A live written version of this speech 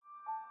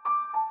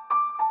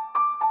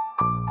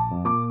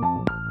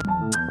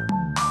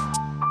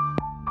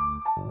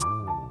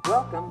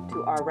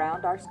to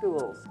Around Our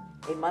Schools,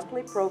 a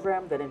monthly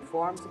program that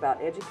informs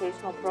about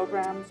educational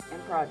programs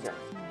and projects.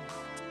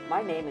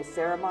 My name is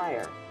Sarah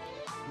Meyer.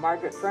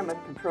 Margaret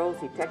Fremont controls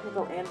the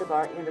technical end of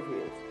our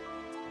interviews.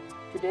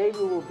 Today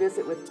we will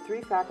visit with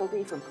 3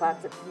 faculty from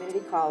Clatsop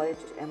Community College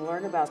and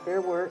learn about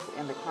their work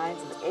and the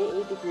kinds of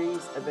AA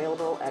degrees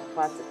available at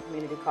Clatsop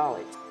Community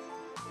College.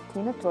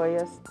 Teena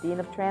Toyas, Dean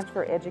of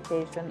Transfer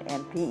Education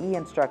and PE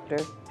Instructor,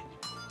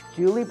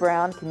 Julie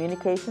Brown,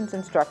 Communications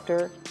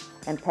Instructor,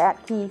 and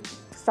Pat Keefe,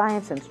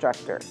 Science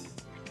Instructor.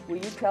 Will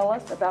you tell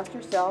us about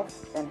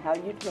yourself and how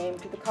you came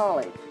to the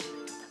college?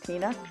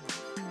 Teena?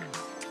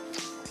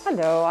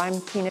 Hello, I'm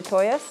Teena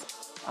Toyas.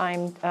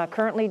 I'm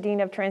currently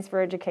Dean of Transfer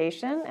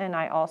Education, and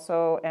I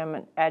also am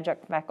an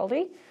adjunct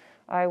faculty.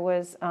 I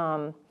was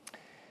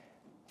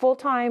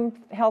full-time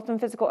health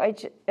and physical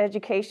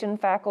education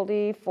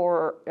faculty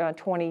for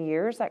 20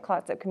 years at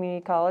Clatsop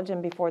Community College,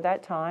 and before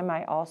that time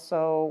I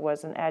also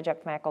was an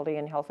adjunct faculty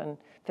in health and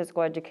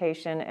physical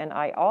education, and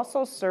I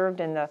also served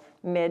in the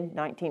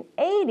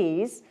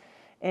mid-1980s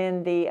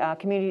in the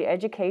community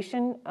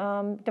education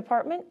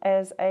department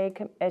as a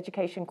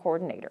education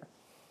coordinator.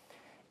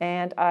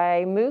 And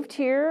I moved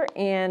here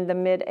in the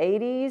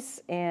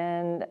mid-80s,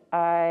 and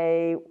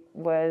I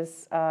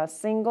was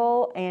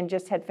single and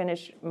just had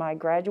finished my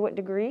graduate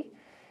degree,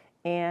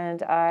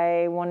 and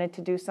I wanted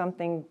to do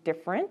something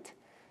different.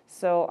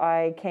 So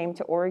I came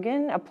to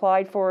Oregon,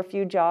 applied for a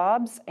few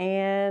jobs,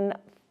 and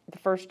the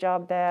first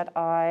job that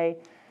I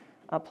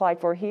applied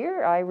for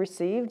here, I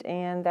received,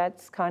 and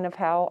that's kind of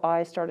how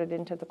I started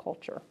into the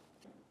culture.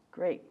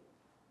 Great.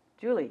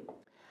 Julie?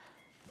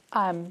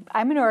 I'm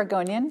an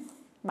Oregonian.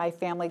 My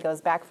family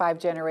goes back 5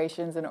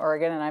 generations in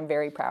Oregon, and I'm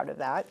very proud of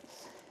that.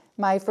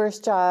 My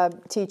first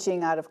job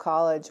teaching out of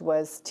college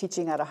was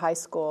teaching at a high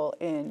school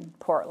in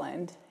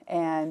Portland,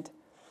 and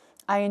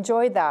I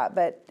enjoyed that,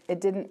 but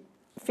it didn't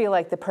feel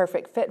like the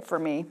perfect fit for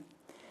me.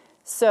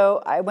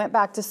 So I went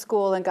back to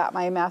school and got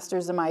my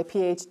master's and my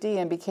PhD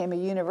and became a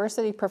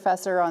university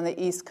professor on the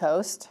East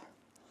Coast.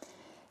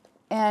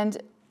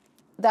 And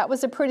that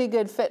was a pretty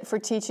good fit for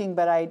teaching,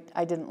 but I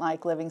didn't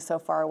like living so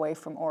far away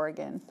from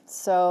Oregon.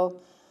 So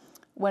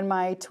when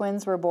my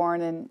twins were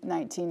born in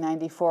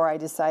 1994, I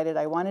decided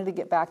I wanted to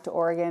get back to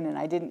Oregon, and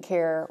I didn't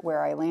care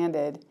where I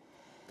landed.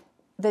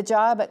 The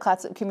job at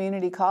Clatsop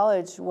Community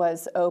College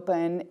was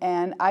open,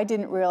 and I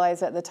didn't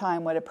realize at the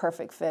time what a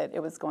perfect fit it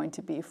was going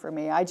to be for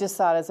me. I just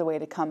saw it as a way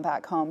to come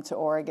back home to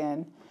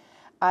Oregon.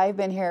 I've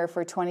been here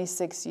for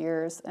 26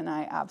 years, and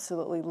I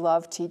absolutely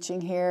love teaching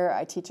here.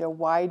 I teach a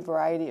wide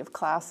variety of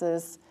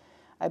classes.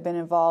 I've been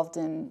involved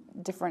in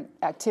different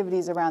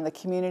activities around the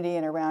community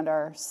and around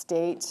our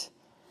state.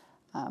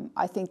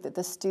 I think that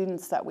the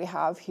students that we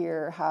have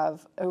here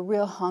have a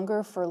real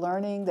hunger for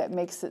learning that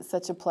makes it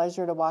such a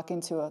pleasure to walk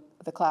into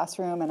the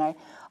classroom. And I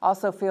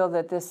also feel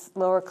that this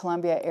Lower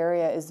Columbia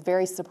area is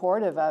very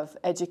supportive of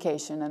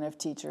education and of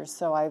teachers.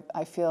 So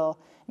I feel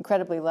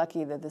incredibly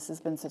lucky that this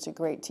has been such a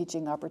great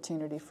teaching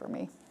opportunity for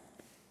me.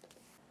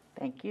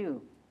 Thank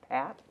you.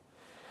 Pat?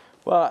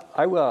 Well,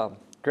 I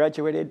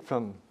graduated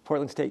from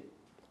Portland State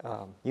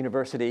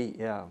University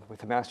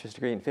with a master's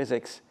degree in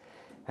physics.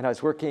 And I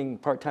was working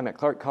part-time at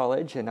Clark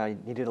College, and I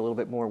needed a little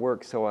bit more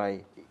work, so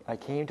I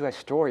came to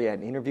Astoria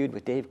and interviewed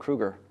with Dave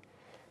Kruger.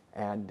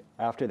 And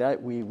after that,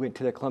 we went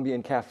to the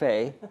Columbian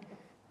Cafe,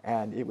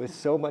 and it was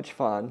so much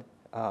fun.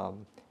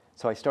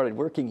 So I started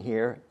working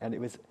here, and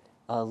it was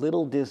a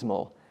little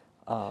dismal.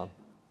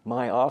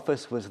 My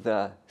office was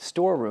the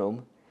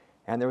storeroom,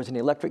 and there was an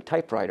electric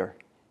typewriter.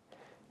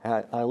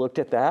 I looked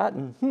at that,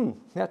 and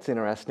that's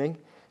interesting.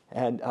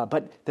 And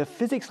but the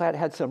physics lab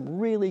had some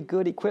really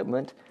good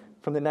equipment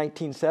from the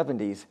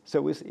 1970s,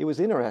 so it was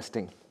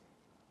interesting.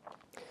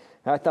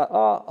 And I thought,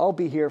 I'll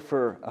be here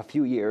for a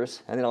few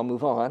years, and then I'll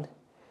move on.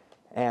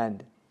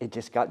 And it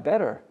just got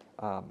better.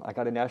 I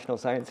got a National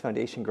Science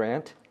Foundation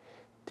grant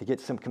to get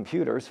some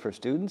computers for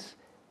students,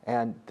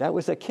 and that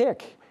was a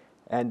kick.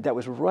 And that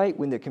was right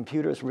when the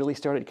computers really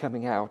started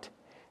coming out,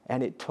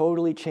 and it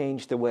totally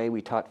changed the way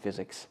we taught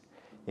physics.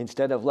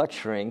 Instead of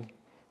lecturing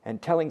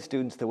and telling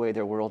students the way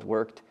their world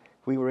worked,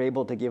 we were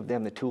able to give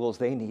them the tools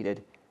they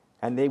needed,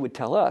 and they would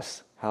tell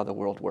us how the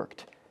world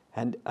worked.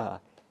 And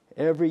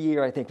every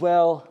year I think,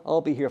 well, I'll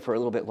be here for a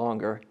little bit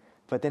longer,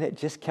 but then it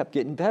just kept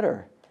getting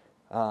better.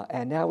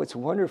 And now it's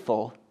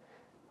wonderful.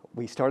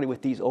 We started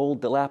with these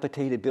old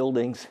dilapidated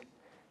buildings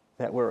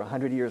that were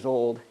 100 years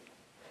old,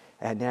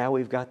 and now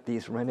we've got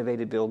these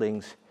renovated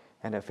buildings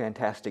and a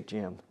fantastic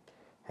gym.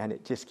 And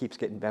it just keeps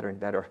getting better and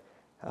better.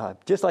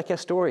 Just like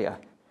Astoria.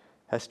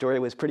 Astoria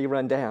was pretty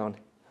run down.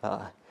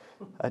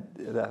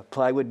 The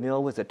plywood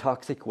mill was a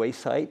toxic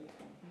waste site,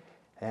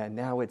 and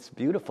now it's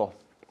beautiful.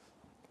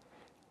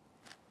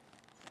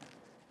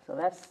 So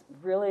that's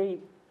really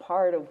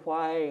part of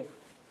why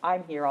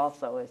I'm here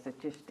also, is it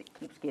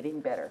keeps getting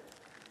better.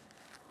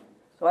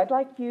 So I'd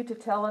like you to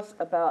tell us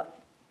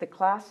about the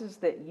classes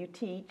that you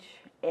teach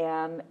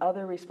and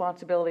other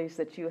responsibilities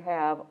that you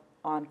have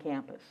on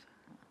campus.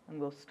 And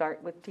we'll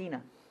start with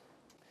Teena.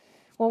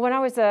 Well, when I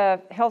was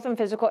a health and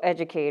physical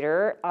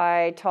educator,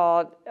 I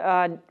taught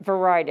a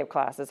variety of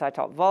classes. I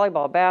taught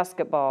volleyball,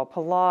 basketball,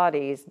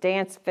 Pilates,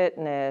 dance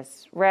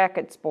fitness,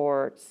 racket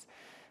sports,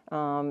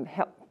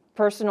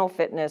 personal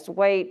fitness,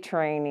 weight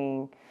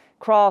training,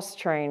 cross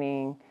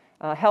training,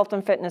 health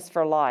and fitness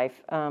for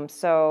life.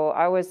 So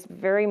I was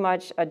very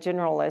much a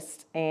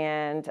generalist,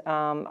 and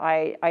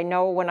I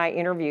know when I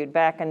interviewed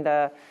back in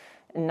the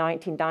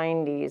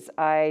 1990s,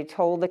 I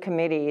told the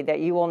committee that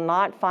you will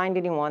not find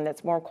anyone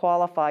that's more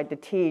qualified to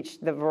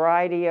teach the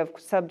variety of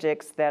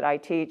subjects that I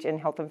teach in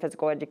health and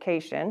physical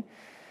education.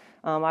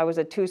 I was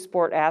a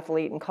two-sport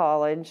athlete in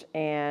college,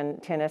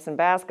 and tennis and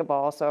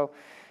basketball,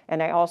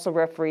 and I also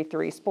referee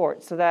 3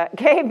 sports. So that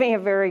gave me a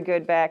very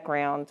good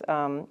background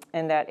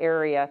in that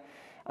area.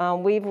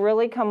 We've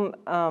really come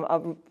a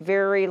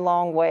very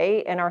long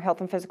way in our health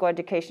and physical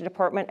education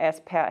department. As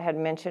Pat had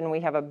mentioned,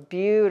 we have a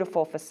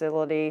beautiful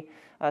facility,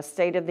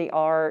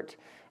 state-of-the-art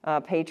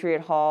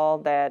Patriot Hall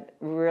that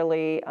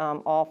really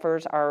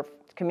offers our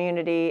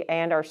community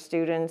and our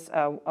students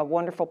a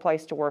wonderful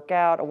place to work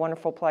out, a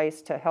wonderful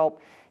place to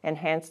help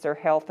enhance their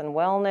health and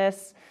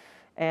wellness.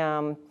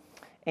 And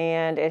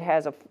it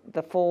has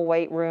the full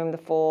weight room, the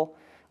full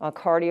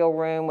cardio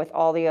room with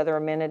all the other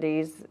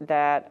amenities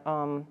that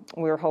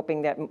we're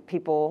hoping that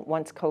people,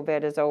 once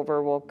COVID is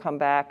over, will come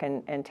back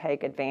and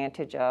take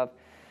advantage of.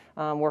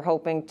 We're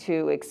hoping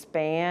to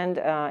expand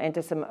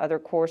into some other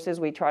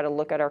courses. We try to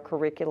look at our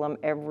curriculum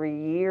every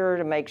year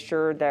to make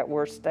sure that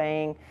we're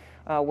staying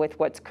with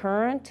what's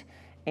current,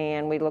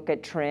 and we look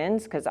at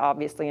trends, because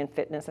obviously in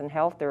fitness and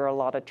health there are a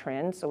lot of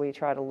trends, so we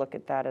try to look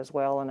at that as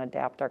well and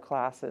adapt our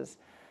classes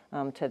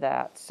to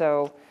that.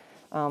 So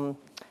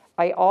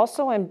I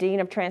also am Dean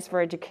of Transfer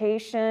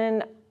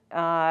Education.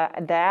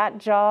 That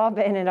job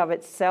in and of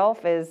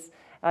itself is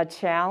a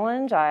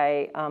challenge.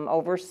 I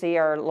oversee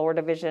our lower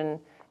division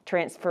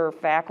transfer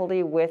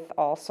faculty with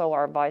also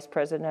our Vice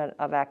President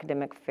of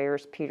Academic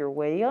Affairs, Peter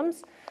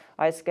Williams.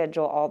 I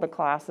schedule all the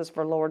classes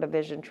for lower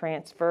division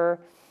transfer.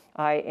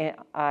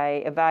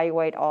 I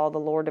evaluate all the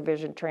lower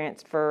division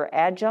transfer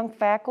adjunct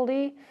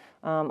faculty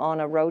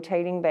on a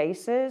rotating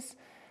basis,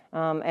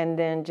 and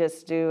then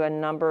just do a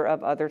number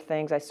of other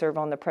things. I serve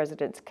on the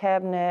President's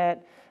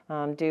Cabinet,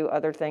 do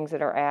other things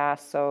that are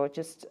asked, so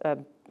just a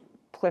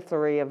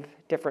plethora of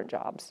different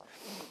jobs.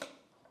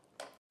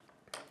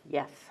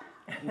 Yes,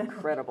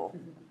 incredible.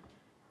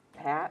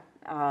 Pat,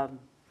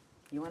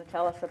 you want to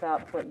tell us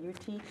about what you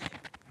teach?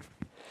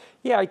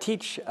 Yeah, I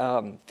teach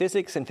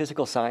physics and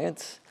physical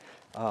science.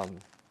 I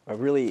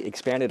really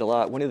expanded a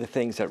lot. One of the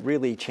things that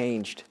really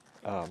changed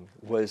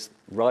was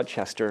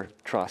Rochester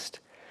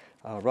Trust.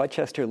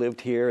 Rochester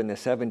lived here in the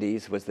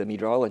 70s, was the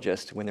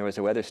meteorologist when there was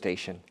a weather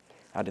station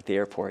out at the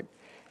airport.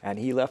 And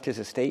he left his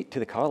estate to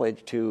the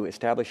college to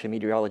establish a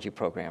meteorology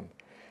program.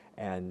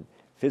 And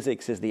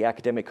physics is the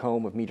academic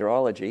home of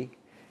meteorology.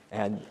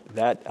 And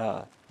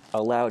that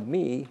allowed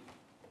me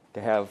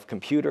to have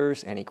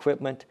computers and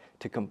equipment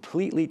to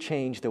completely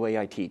change the way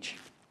I teach.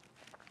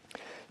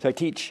 So I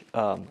teach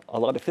a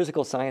lot of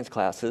physical science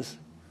classes,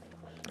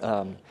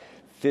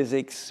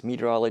 physics,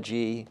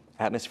 meteorology,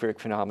 atmospheric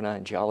phenomena,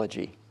 and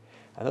geology.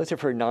 And those are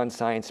for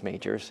non-science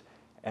majors,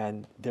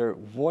 and they're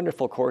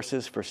wonderful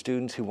courses for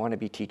students who want to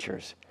be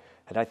teachers.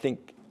 And I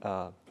think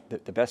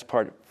the best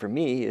part for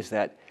me is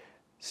that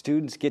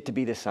students get to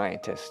be the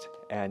scientist,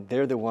 and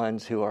they're the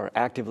ones who are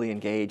actively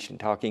engaged in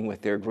talking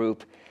with their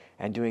group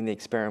and doing the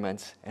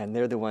experiments, and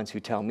they're the ones who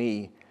tell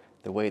me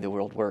the way the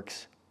world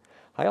works.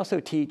 I also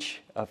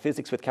teach a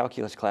physics with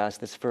calculus class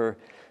that's for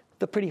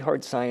the pretty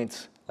hard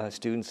science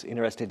students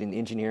interested in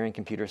engineering,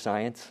 computer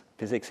science,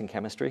 physics, and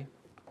chemistry.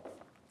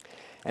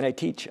 And I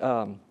teach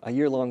a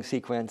year-long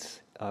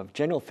sequence of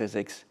general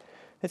physics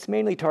that's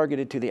mainly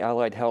targeted to the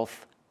allied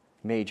health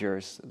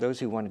majors, those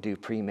who want to do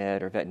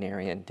pre-med or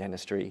veterinarian,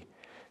 dentistry,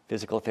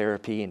 physical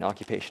therapy, and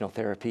occupational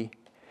therapy.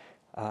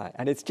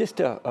 And it's just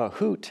a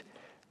hoot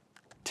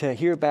to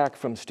hear back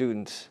from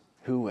students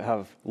who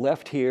have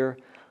left here,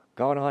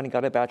 gone on and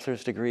got a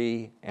bachelor's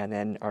degree, and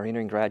then are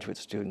entering graduate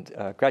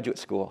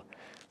school.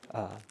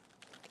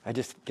 I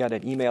just got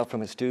an email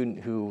from a student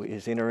who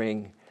is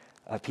entering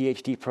a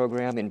PhD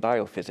program in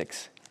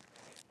biophysics.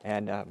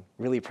 And I'm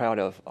really proud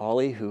of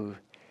Ollie, who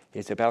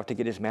is about to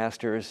get his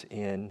master's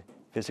in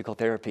physical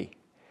therapy.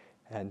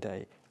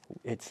 And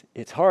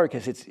it's hard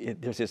because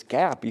there's this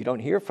gap. You don't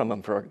hear from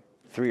him for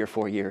 3 or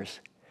 4 years.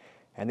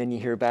 And then you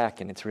hear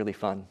back, and it's really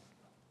fun.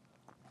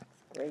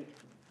 Great.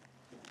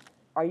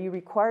 Are you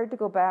required to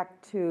go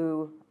back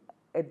to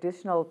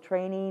additional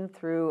training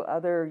through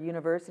other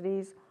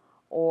universities,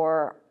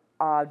 or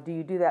do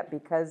you do that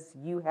because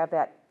you have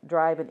that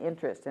drive and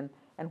interest, and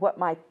what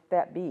might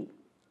that be?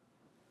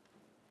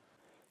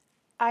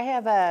 I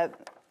have an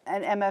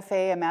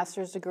MFA, a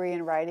master's degree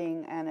in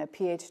writing, and a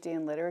PhD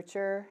in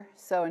literature.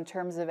 So in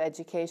terms of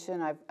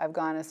education, I've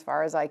gone as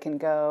far as I can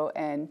go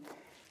and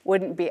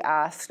wouldn't be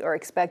asked or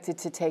expected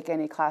to take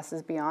any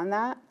classes beyond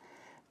that.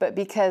 But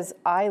because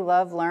I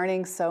love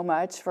learning so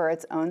much for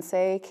its own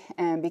sake,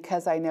 and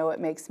because I know it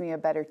makes me a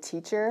better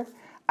teacher,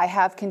 I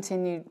have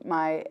continued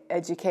my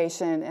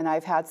education, and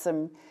I've had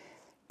some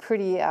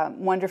pretty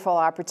wonderful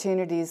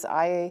opportunities.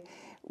 I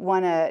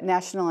won a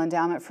National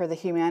Endowment for the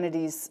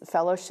Humanities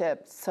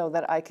Fellowship so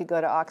that I could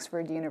go to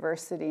Oxford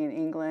University in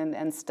England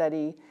and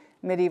study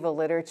medieval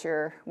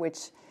literature,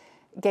 which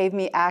gave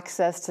me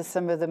access to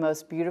some of the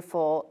most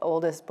beautiful,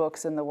 oldest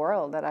books in the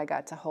world that I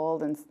got to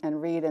hold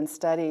and read and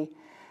study.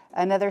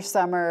 Another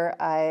summer,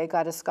 I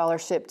got a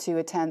scholarship to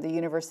attend the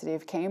University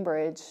of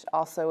Cambridge,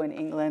 also in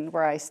England,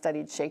 where I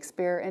studied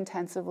Shakespeare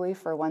intensively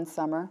for one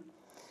summer.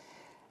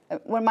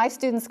 When my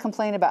students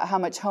complain about how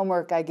much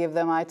homework I give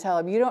them, I tell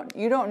them, you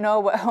don't know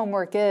what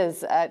homework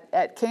is.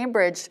 At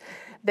Cambridge,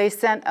 they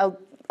sent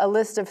a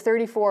list of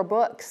 34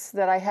 books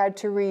that I had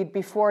to read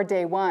before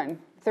day one.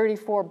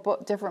 34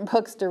 different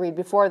books to read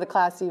before the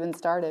class even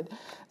started.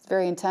 It's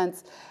very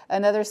intense.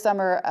 Another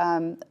summer,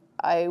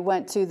 I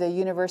went to the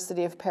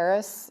University of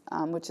Paris,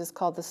 which is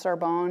called the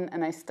Sorbonne,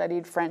 and I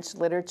studied French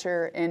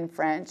literature in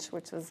French,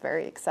 which was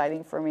very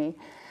exciting for me.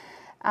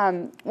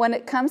 When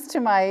it comes to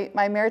my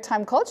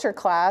maritime culture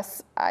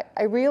class,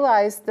 I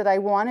realized that I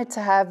wanted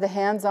to have the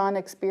hands-on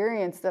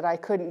experience that I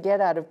couldn't get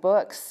out of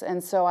books,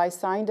 and so I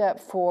signed up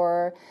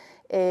for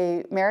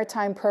a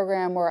maritime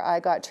program where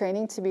I got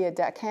training to be a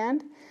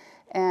deckhand.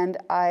 And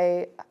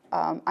I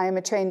am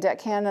a trained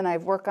deckhand, and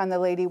I've worked on the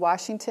Lady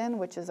Washington,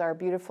 which is our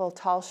beautiful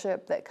tall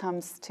ship that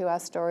comes to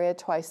Astoria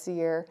twice a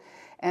year.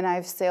 And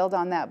I've sailed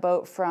on that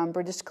boat from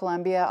British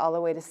Columbia all the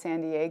way to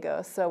San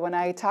Diego. So when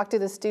I talk to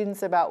the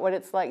students about what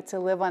it's like to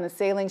live on a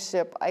sailing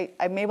ship,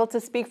 I'm able to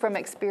speak from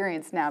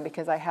experience now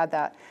because I had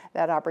that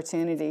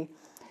opportunity.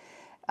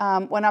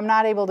 When I'm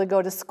not able to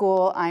go to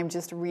school, I'm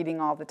just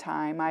reading all the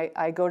time.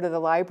 I go to the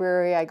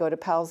library, I go to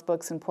Powell's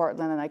Books in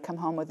Portland, and I come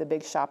home with a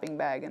big shopping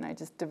bag, and I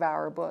just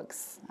devour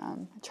books. I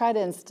try to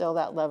instill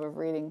that love of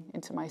reading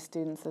into my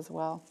students as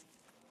well.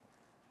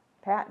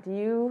 Pat, do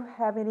you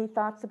have any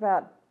thoughts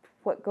about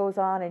what goes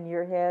on in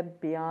your head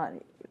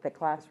beyond the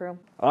classroom?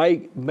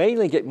 I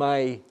mainly get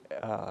my,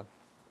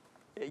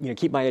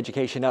 keep my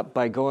education up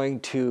by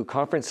going to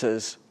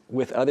conferences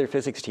with other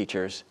physics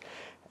teachers.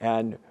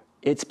 And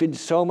it's been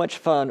so much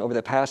fun over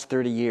the past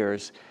 30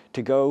 years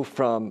to go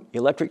from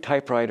electric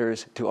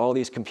typewriters to all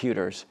these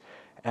computers.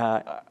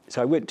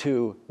 So I went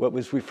to what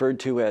was referred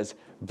to as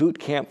boot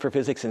camp for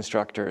physics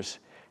instructors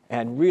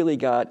and really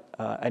got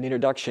an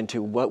introduction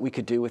to what we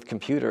could do with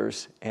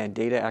computers and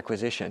data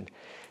acquisition.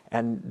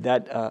 And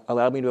that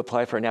allowed me to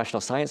apply for a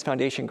National Science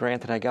Foundation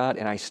grant that I got,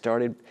 and I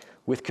started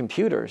with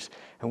computers.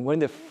 And one of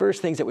the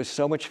first things that was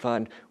so much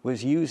fun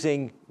was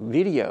using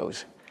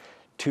videos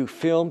to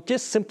film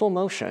just simple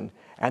motion.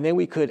 And then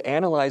we could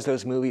analyze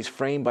those movies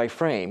frame by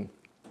frame.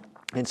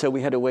 And so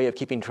we had a way of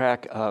keeping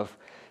track of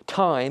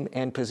time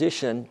and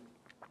position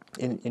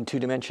in 2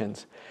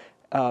 dimensions.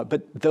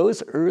 But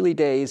those early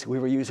days, we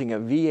were using a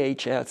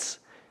VHS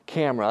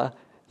camera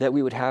that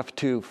we would have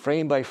to,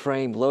 frame by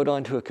frame, load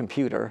onto a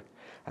computer.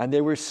 And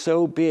they were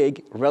so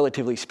big,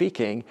 relatively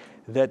speaking,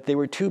 that they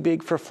were too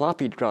big for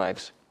floppy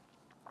drives.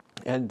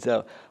 And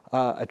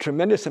a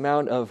tremendous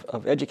amount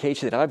of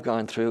education that I've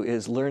gone through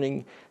is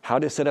learning how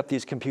to set up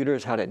these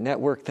computers, how to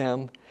network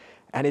them.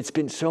 And it's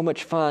been so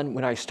much fun.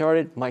 When I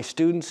started, my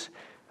students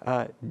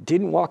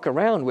didn't walk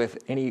around with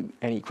any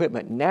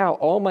equipment. Now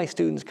all my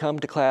students come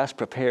to class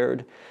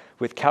prepared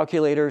with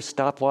calculators,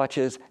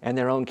 stopwatches, and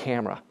their own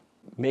camera.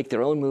 Make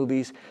their own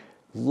movies,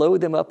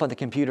 load them up on the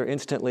computer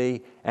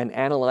instantly, and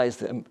analyze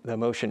the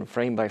motion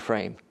frame by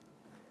frame.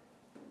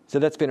 So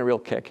that's been a real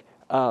kick.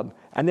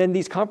 And then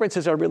these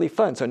conferences are really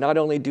fun. So not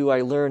only do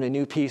I learn a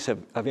new piece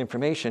of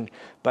information,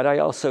 but I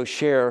also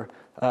share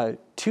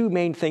 2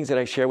 main things that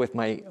I share with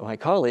my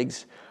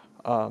colleagues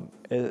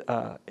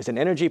is an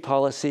energy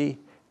policy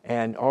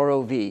and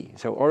ROV.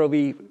 So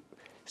ROV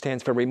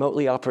stands for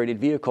remotely operated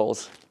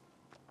vehicles.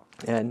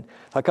 And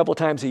a couple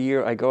times a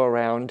year, I go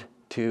around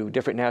to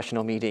different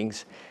national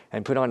meetings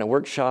and put on a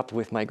workshop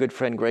with my good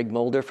friend Greg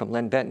Mulder from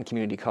Len Benton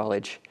Community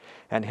College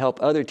and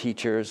help other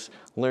teachers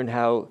learn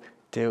how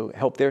to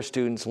help their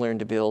students learn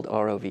to build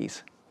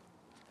ROVs.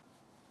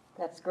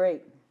 That's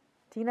great.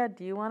 Teena,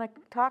 do you want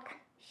to talk?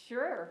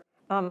 Sure.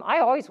 I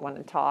always want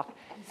to talk.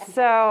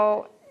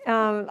 So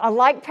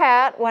like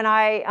Pat, when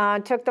I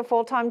took the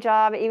full-time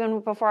job,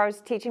 even before I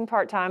was teaching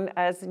part-time,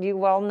 as you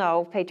well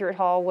know, Patriot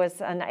Hall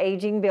was an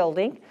aging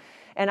building.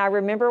 And I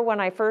remember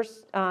when I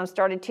first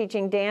started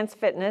teaching dance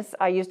fitness,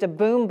 I used a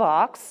boom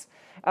box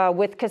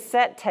with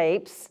cassette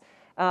tapes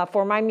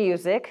for my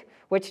music,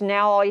 which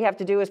now all you have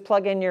to do is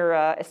plug in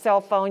your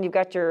cell phone. You've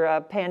got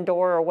your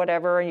Pandora or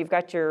whatever, and you've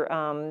got your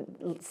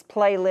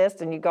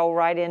playlist, and you go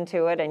right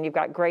into it, and you've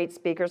got great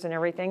speakers and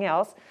everything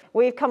else.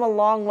 We've come a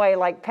long way,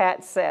 like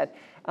Pat said.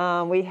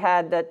 We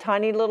had the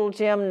tiny little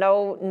gym,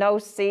 no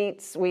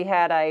seats. We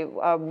had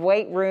a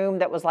weight room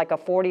that was like a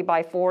 40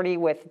 by 40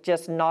 with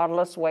just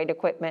Nautilus weight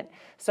equipment.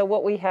 So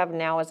what we have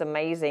now is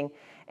amazing.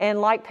 And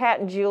like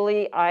Pat and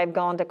Julie, I've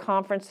gone to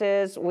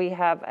conferences. We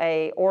have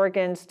a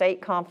Oregon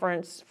State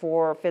Conference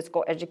for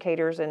physical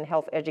educators and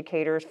health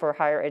educators for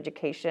higher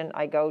education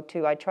I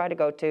try to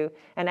go to,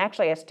 and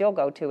actually I still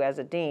go to as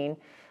a dean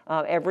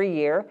every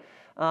year.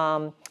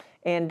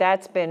 And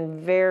that's been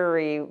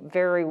very,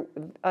 very,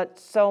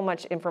 so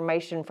much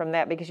information from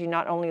that, because you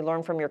not only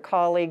learn from your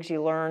colleagues,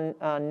 you learn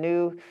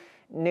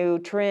new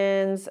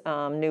trends,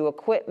 new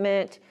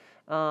equipment,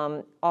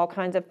 all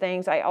kinds of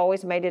things. I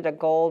always made it a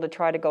goal to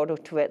try to go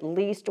to at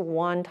least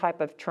one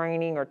type of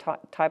training or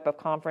type of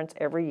conference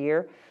every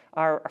year.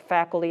 Our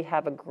faculty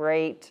have a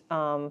great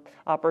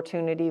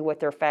opportunity with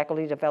their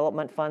faculty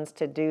development funds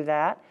to do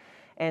that.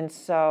 And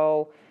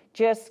so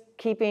just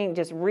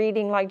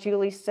reading, like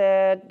Julie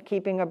said,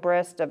 keeping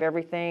abreast of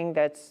everything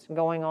that's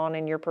going on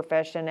in your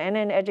profession and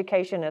in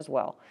education as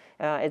well.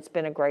 It's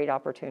been a great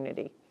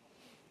opportunity.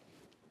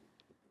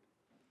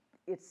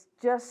 It's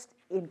just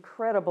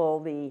incredible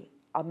the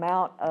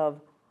amount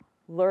of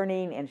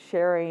learning and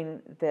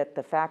sharing that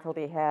the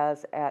faculty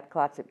has at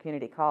Clatsop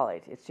Community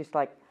College. It's just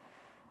like,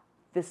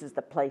 this is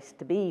the place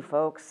to be,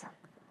 folks.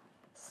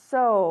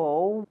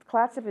 So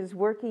Clatsop is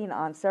working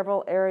on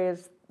several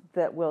areas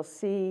that will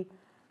see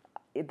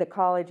the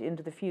college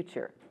into the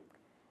future.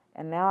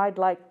 And now I'd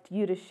like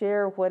you to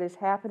share what is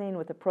happening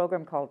with a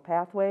program called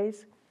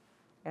Pathways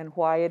and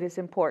why it is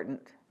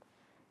important.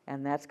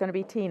 And that's going to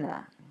be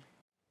Teena.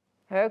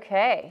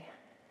 Okay.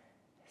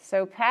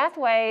 So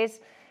Pathways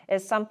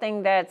is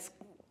something that's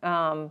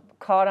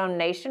caught on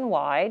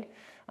nationwide.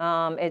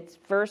 It's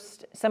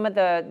first, some of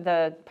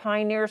the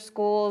pioneer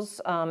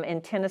schools in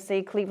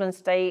Tennessee, Cleveland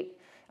State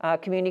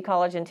Community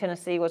College in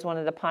Tennessee was one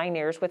of the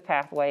pioneers with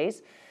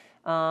Pathways.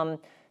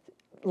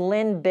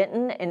 Lynn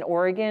Benton in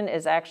Oregon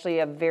is actually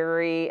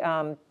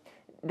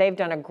they've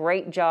done a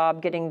great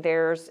job getting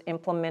theirs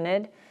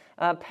implemented.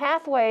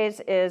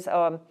 Pathways is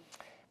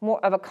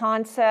more of a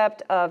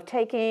concept of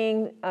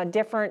taking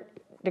different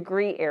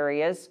degree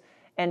areas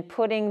and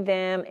putting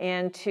them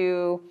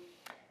into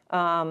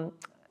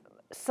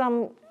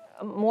some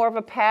more of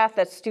a path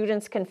that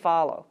students can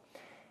follow.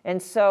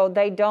 And so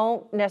they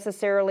don't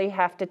necessarily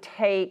have to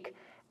take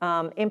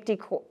empty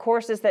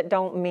courses that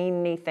don't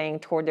mean anything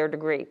toward their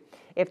degree.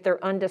 If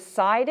they're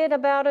undecided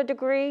about a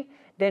degree,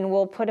 then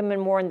we'll put them in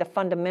more in the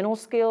fundamental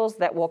skills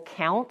that will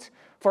count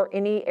for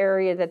any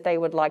area that they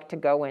would like to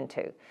go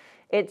into.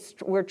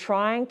 We're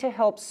trying to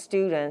help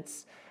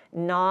students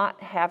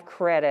not have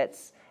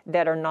credits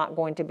that are not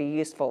going to be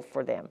useful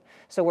for them.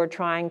 So we're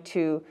trying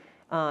to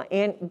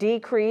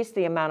decrease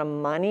the amount of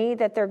money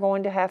that they're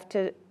going to have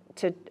to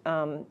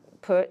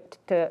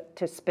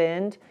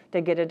spend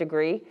to get a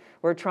degree.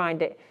 We're trying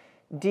to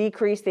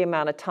decrease the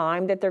amount of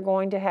time that they're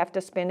going to have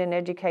to spend in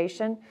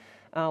education.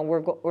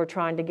 We're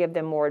trying to give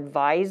them more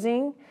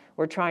advising.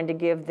 We're trying to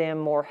give them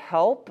more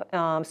help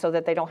so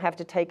that they don't have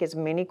to take as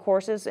many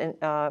courses.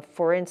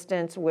 For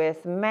instance,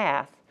 with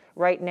math,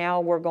 right now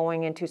we're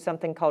going into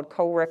something called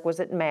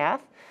co-requisite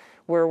math,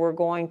 where we're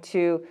going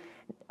to,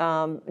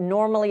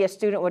 normally a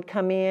student would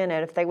come in,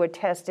 and if they would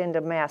test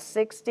into Math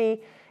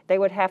 60, they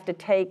would have to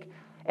take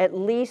at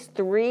least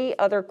 3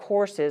 other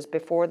courses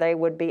before they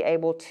would be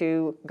able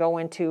to go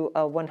into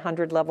a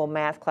 100 level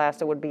math class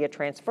that would be a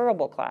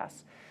transferable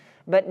class.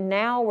 But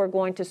now we're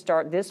going to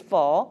start this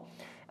fall.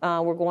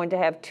 We're going to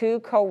have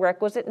 2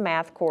 co-requisite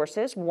math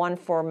courses, one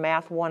for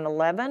Math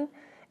 111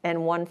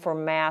 and one for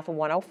Math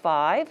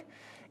 105.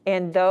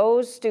 And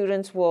those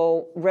students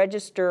will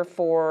register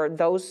for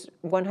those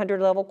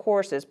 100 level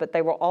courses, but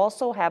they will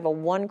also have a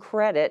 1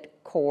 credit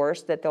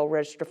course that they'll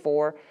register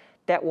for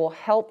that will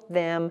help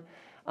them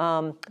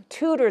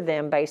tutor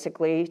them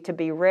basically to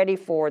be ready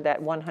for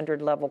that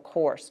 100 level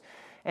course.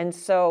 And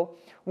so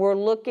we're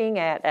looking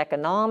at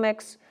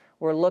economics,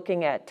 we're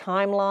looking at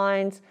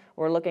timelines,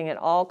 we're looking at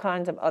all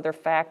kinds of other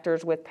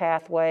factors with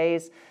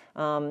Pathways.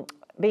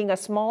 Being a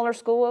smaller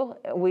school,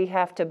 we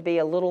have to be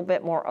a little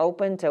bit more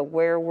open to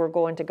where we're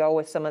going to go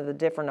with some of the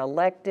different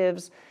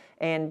electives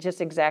and just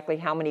exactly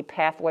how many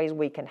pathways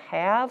we can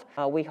have.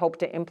 We hope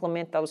to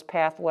implement those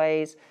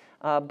pathways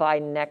by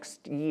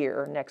next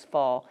year, next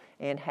fall,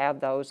 and have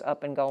those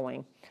up and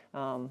going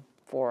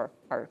for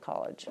our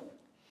college.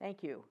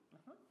 Thank you.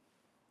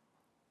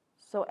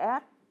 So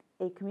at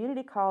a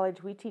community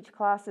college, we teach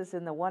classes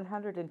in the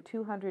 100 and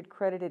 200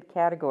 credited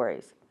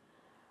categories.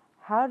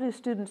 How do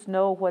students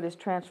know what is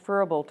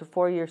transferable to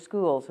four-year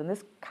schools? And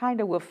this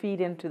kind of will feed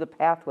into the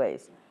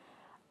pathways.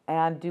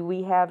 And do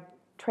we have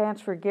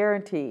transfer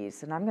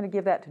guarantees? And I'm going to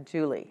give that to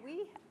Julie.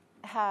 We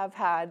have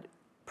had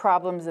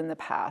problems in the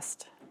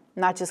past,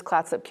 not just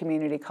Clatsop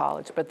Community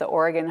College, but the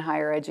Oregon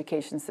higher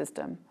education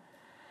system,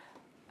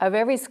 of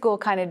every school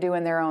kind of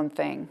doing their own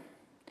thing,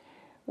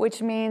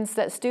 which means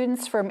that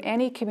students from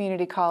any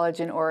community college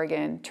in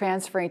Oregon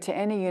transferring to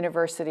any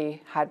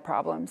university had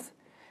problems.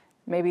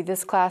 Maybe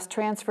this class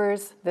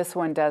transfers, this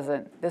one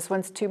doesn't. This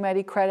one's too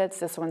many credits,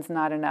 this one's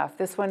not enough.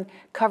 This one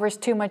covers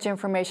too much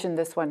information,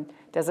 this one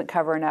doesn't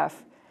cover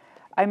enough.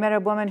 I met a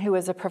woman who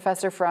was a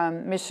professor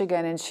from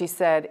Michigan, and she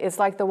said, it's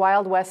like the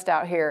Wild West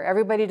out here.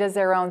 Everybody does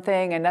their own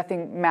thing and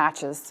nothing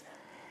matches.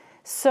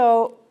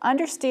 So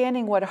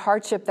understanding what a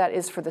hardship that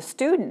is for the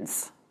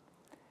students,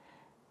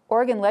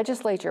 Oregon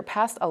legislature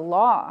passed a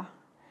law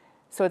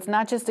So it's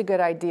not just a good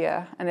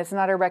idea, and it's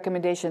not a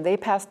recommendation. They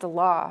passed a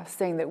law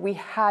saying that we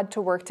had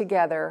to work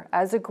together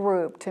as a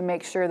group to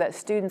make sure that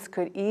students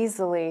could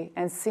easily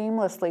and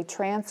seamlessly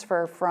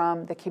transfer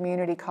from the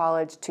community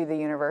college to the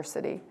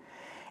university.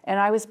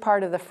 And I was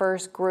part of the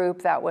first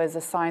group that was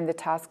assigned the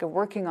task of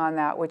working on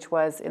that, which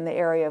was in the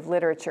area of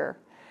literature.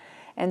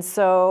 And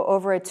so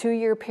over a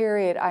 2-year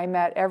period, I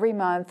met every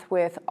month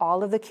with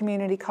all of the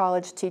community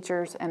college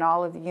teachers and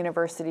all of the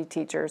university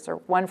teachers, or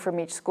one from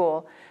each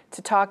school,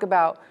 to talk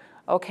about,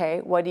 okay,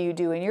 what do you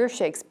do in your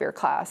Shakespeare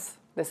class?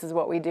 This is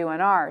what we do in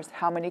ours.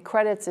 How many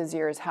credits is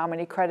yours? How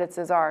many credits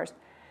is ours?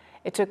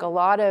 It took a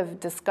lot of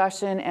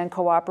discussion and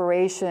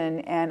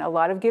cooperation and a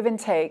lot of give and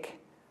take.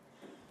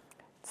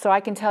 So I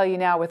can tell you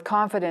now with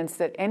confidence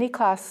that any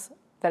class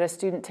that a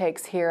student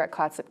takes here at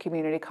Clatsop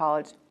Community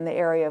College in the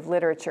area of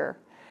literature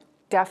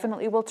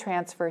definitely will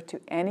transfer to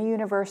any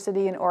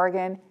university in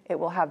Oregon. It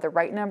will have the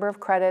right number of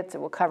credits. It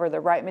will cover the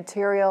right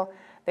material.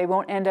 They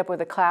won't end up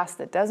with a class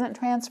that doesn't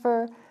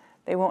transfer.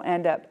 They won't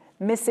end up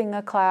missing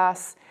a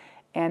class.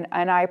 And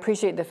I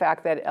appreciate the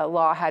fact that a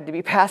law had to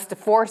be passed to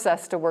force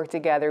us to work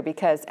together,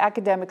 because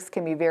academics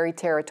can be very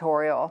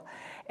territorial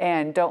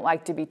and don't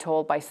like to be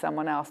told by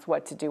someone else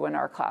what to do in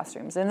our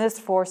classrooms. And this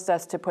forced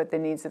us to put the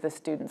needs of the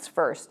students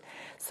first.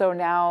 So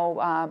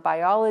now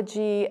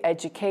biology,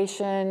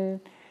 education,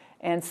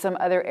 and some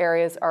other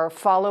areas are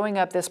following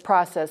up this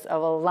process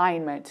of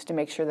alignment to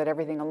make sure that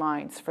everything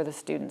aligns for the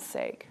students'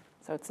 sake.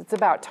 So it's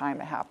about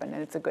time it happened,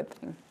 and it's a good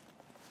thing.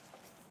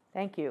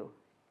 Thank you.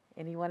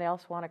 Anyone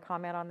else want to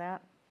comment on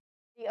that?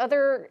 The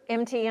other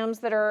MTMs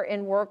that are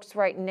in works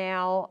right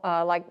now,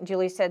 like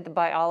Julie said, the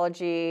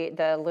biology,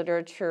 the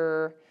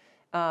literature,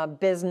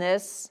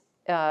 business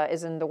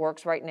is in the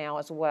works right now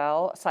as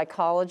well.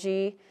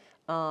 Psychology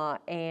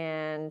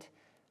and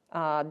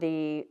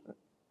the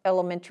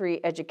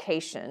elementary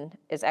education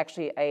is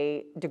actually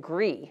a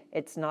degree.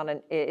 It's not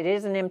it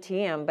is an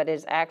MTM, but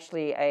it's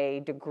actually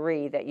a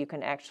degree that you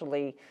can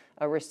actually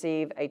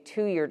receive a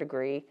 2-year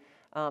degree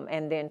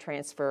and then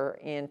transfer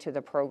into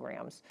the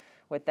programs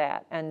with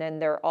that. And then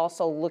they're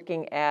also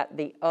looking at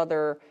the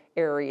other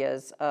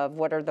areas of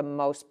what are the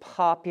most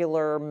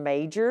popular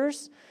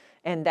majors,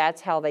 and that's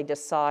how they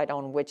decide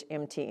on which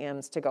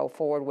MTMs to go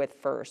forward with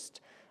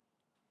first.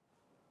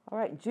 All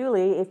right,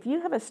 Julie, if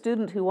you have a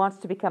student who wants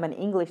to become an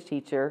English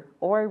teacher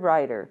or a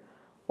writer,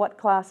 what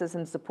classes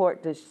and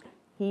support does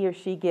he or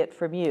she get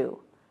from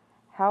you?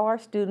 How are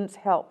students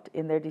helped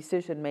in their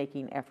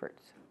decision-making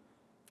efforts?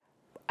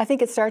 I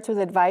think it starts with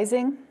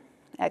advising.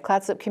 At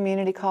Clatsop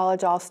Community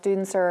College, all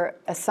students are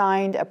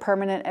assigned a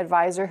permanent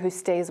advisor who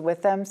stays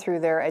with them through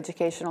their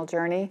educational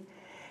journey.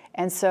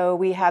 And so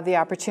we have the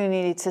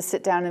opportunity to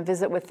sit down and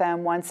visit with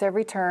them once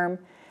every term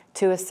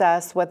to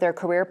assess what their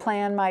career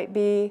plan might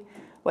be,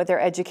 what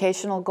their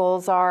educational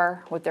goals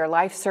are, what their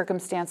life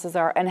circumstances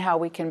are, and how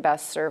we can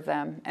best serve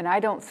them. And I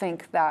don't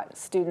think that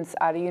students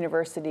at a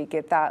university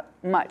get that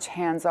much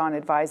hands-on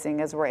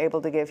advising as we're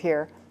able to give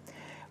here.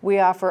 We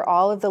offer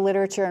all of the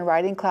literature and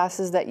writing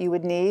classes that you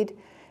would need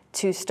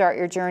to start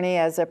your journey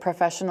as a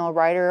professional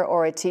writer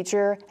or a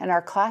teacher, and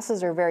our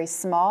classes are very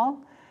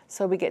small,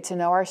 so we get to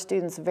know our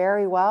students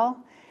very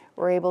well.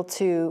 We're able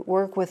to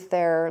work with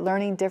their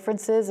learning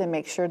differences and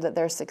make sure that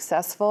they're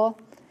successful.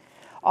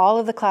 All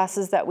of the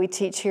classes that we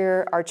teach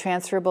here are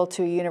transferable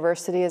to a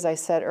university, as I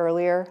said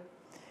earlier.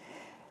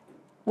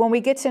 When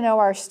we get to know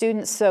our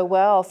students so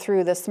well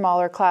through the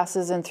smaller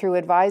classes and through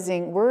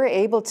advising, we're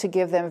able to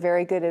give them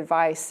very good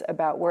advice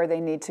about where they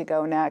need to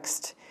go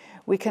next.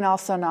 We can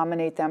also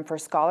nominate them for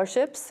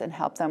scholarships and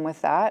help them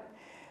with that.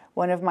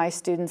 One of my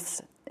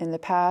students in the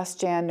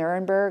past, Jan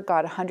Nuremberg,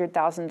 got a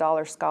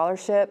 $100,000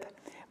 scholarship,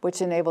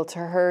 which enabled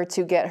her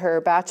to get her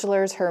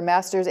bachelor's, her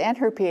master's, and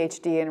her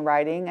PhD in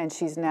writing, and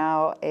she's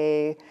now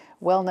a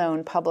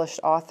well-known published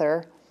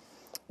author.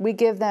 We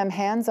give them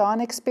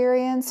hands-on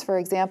experience, for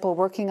example,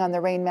 working on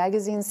the Rain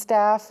Magazine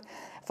staff,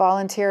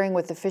 volunteering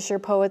with the Fisher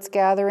Poets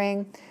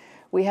Gathering.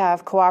 We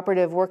have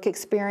cooperative work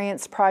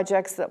experience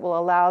projects that will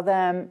allow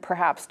them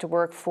perhaps to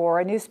work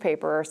for a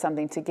newspaper or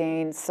something to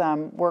gain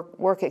some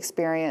work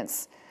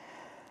experience.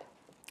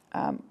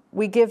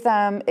 We give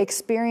them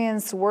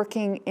experience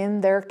working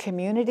in their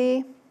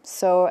community.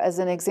 So as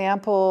an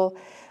example,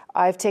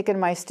 I've taken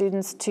my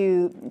students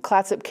to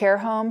Clatsop Care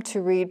Home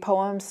to read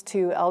poems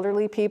to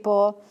elderly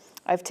people.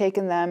 I've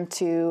taken them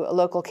to a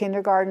local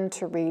kindergarten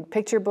to read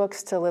picture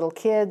books to little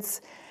kids.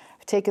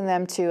 I've taken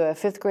them to a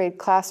 5th grade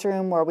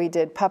classroom where we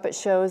did puppet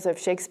shows of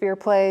Shakespeare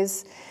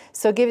plays.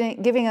 So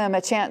giving them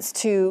a chance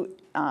to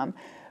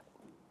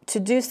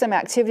do some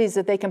activities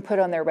that they can put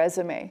on their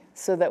resume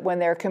so that when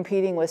they're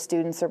competing with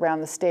students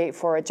around the state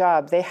for a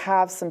job, they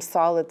have some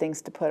solid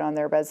things to put on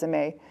their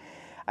resume.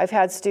 I've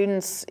had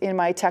students in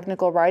my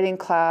technical writing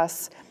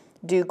class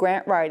do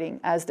grant writing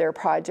as their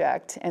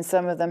project, and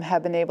some of them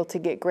have been able to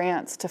get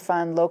grants to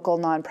fund local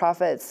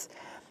nonprofits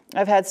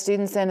I've had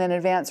students in an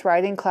advanced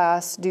writing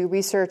class do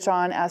research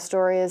on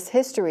Astoria's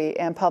history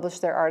and publish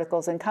their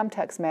articles in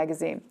Comtext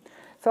magazine.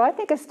 So I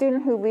think a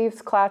student who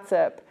leaves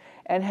Clatsop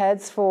and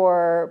heads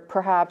for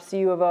perhaps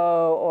U of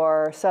O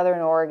or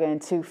Southern Oregon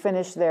to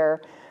finish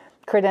their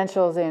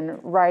credentials in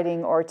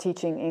writing or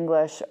teaching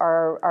English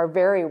are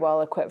very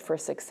well equipped for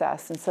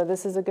success. And so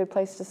this is a good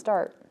place to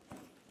start.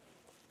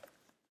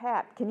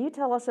 Pat, can you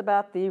tell us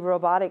about the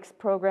robotics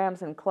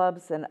programs and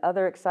clubs and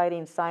other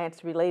exciting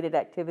science-related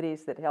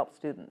activities that help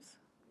students?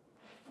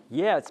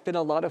 Yeah, it's been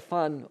a lot of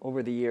fun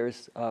over the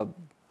years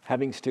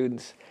having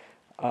students.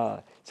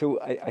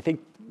 So I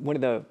think one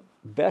of the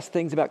best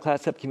things about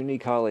Clatsop Community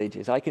College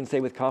is I can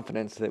say with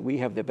confidence that we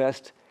have the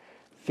best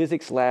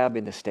physics lab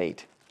in the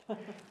state.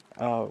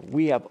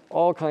 We have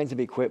all kinds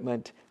of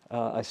equipment.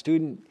 A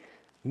student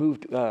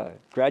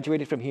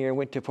graduated from here and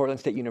went to Portland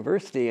State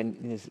University, and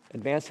in his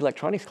advanced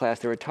electronics class,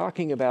 they were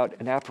talking about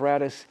an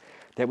apparatus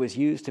that was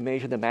used to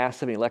measure the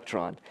mass of an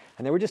electron.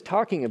 And they were just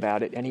talking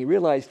about it, and he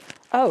realized,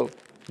 oh,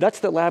 that's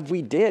the lab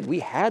we did. We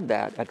had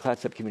that at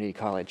Clatsop Community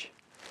College.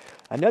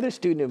 Another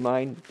student of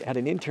mine had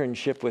an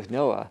internship with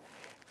NOAA,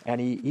 and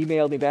he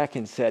emailed me back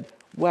and said,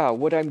 wow,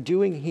 what I'm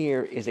doing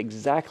here is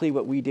exactly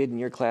what we did in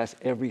your class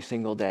every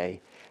single day.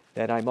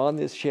 That I'm on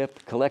this ship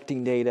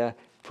collecting data,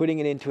 putting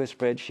it into a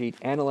spreadsheet,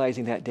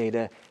 analyzing that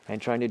data,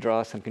 and trying to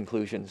draw some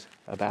conclusions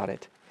about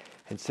it.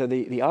 And so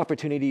the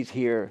opportunities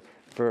here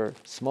for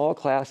small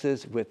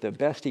classes with the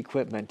best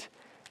equipment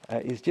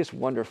is just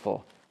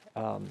wonderful.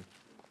 On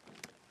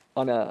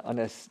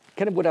a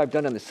kind of what I've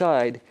done on the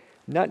side,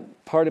 not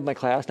part of my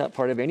class, not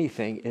part of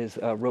anything, is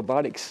a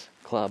robotics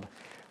club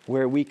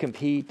where we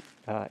compete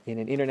in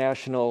an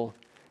international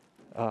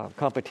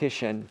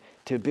competition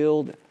to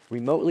build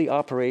remotely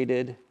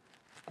operated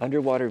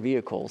underwater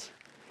vehicles.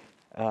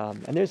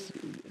 And this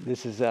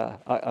is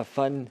a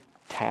fun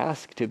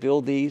task to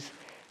build these,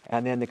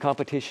 and then the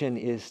competition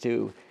is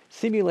to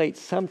simulate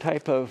some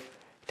type of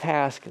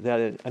task that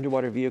an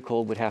underwater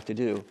vehicle would have to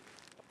do.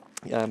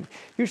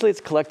 Usually it's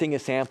collecting a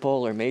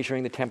sample or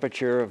measuring the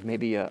temperature of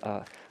maybe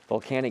a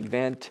volcanic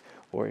vent,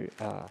 or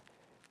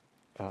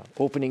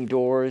opening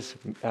doors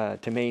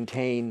to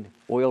maintain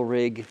oil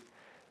rig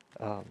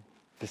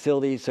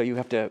facilities. So you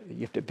have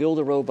to build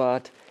a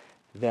robot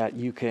that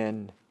you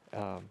can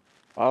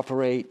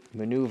operate,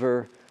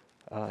 maneuver,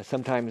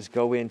 sometimes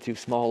go into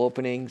small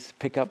openings,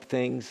 pick up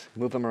things,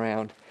 move them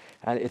around.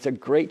 And it's a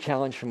great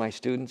challenge for my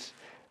students.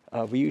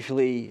 We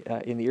usually,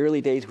 in the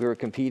early days, we were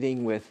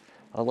competing with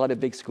a lot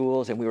of big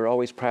schools, and we were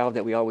always proud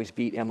that we always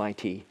beat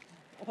MIT.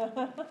 With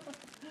a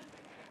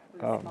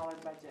smaller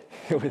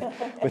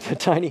budget. with a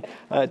tiny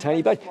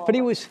budget. But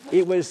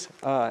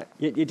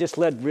it just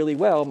led really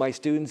well. My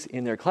students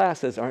in their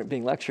classes aren't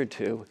being lectured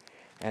to.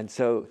 And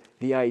so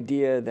the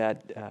idea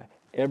that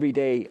every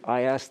day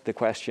I ask the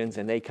questions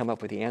and they come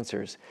up with the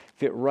answers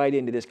fit right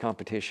into this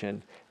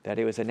competition, that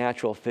it was a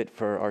natural fit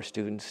for our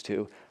students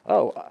to,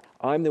 oh,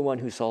 I'm the one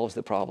who solves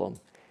the problem,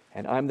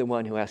 and I'm the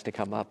one who has to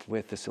come up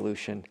with the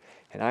solution,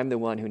 and I'm the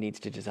one who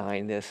needs to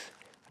design this.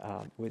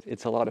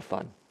 It's a lot of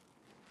fun.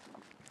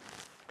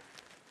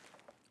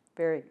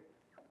 Very.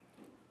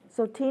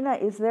 So Teena,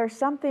 is there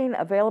something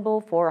available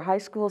for high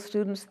school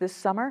students this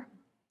summer?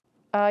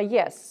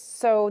 Yes.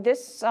 So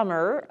this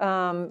summer,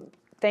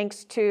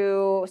 thanks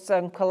to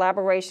some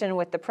collaboration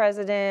with the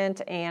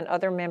president and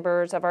other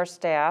members of our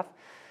staff,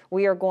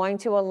 we are going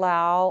to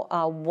allow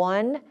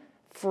one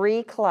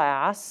free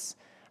class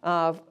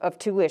of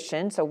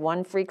tuition, so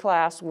one free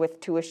class with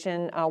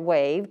tuition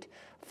waived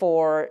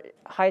for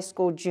high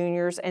school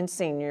juniors and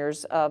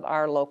seniors of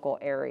our local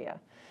area.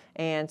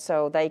 And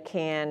so they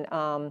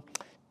can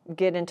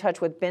get in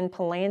touch with Ben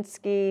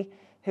Polanski,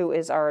 who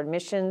is our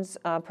admissions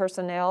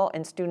personnel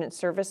and student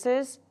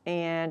services.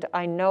 And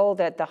I know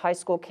that the high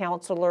school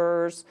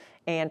counselors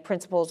and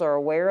principals are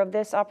aware of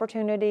this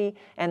opportunity,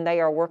 and they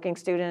are working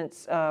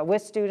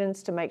with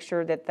students to make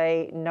sure that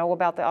they know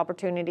about the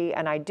opportunity.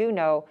 And I do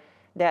know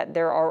that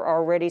there are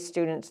already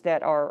students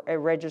that are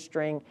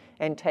registering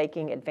and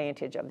taking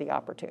advantage of the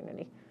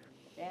opportunity.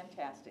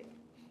 Fantastic.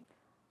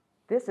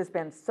 This has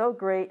been so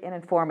great and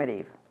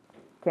informative.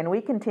 Can we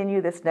continue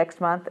this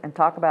next month and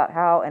talk about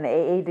how an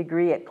AA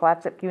degree at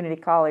Clatsop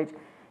Community College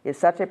is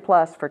such a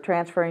plus for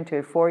transferring to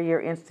a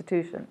four-year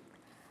institution?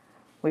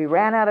 We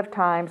ran out of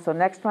time, so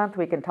next month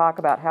we can talk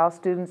about how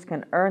students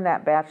can earn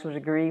that bachelor's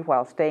degree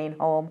while staying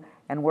home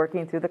and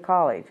working through the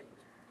college.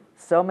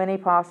 So many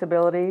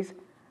possibilities,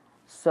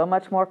 so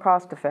much more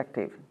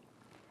cost-effective.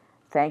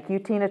 Thank you,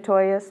 Teena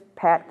Toyas,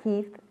 Pat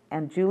Keefe,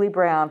 and Julie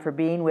Brown for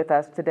being with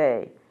us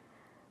today.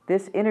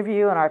 This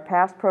interview and our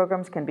past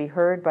programs can be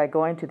heard by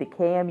going to the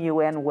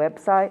KMUN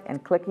website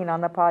and clicking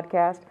on the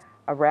podcast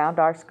Around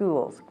Our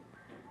Schools.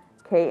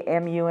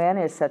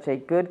 KMUN is such a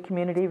good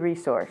community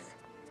resource.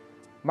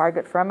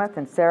 Margaret Fremeth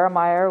and Sarah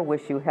Meyer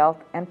wish you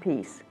health and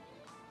peace.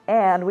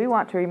 And we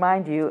want to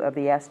remind you of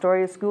the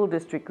Astoria School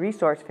District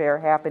Resource Fair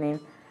happening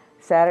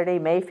Saturday,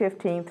 May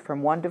 15th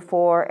from 1 to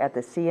 4 at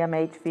the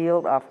CMH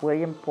Field off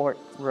Williamport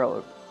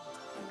Road.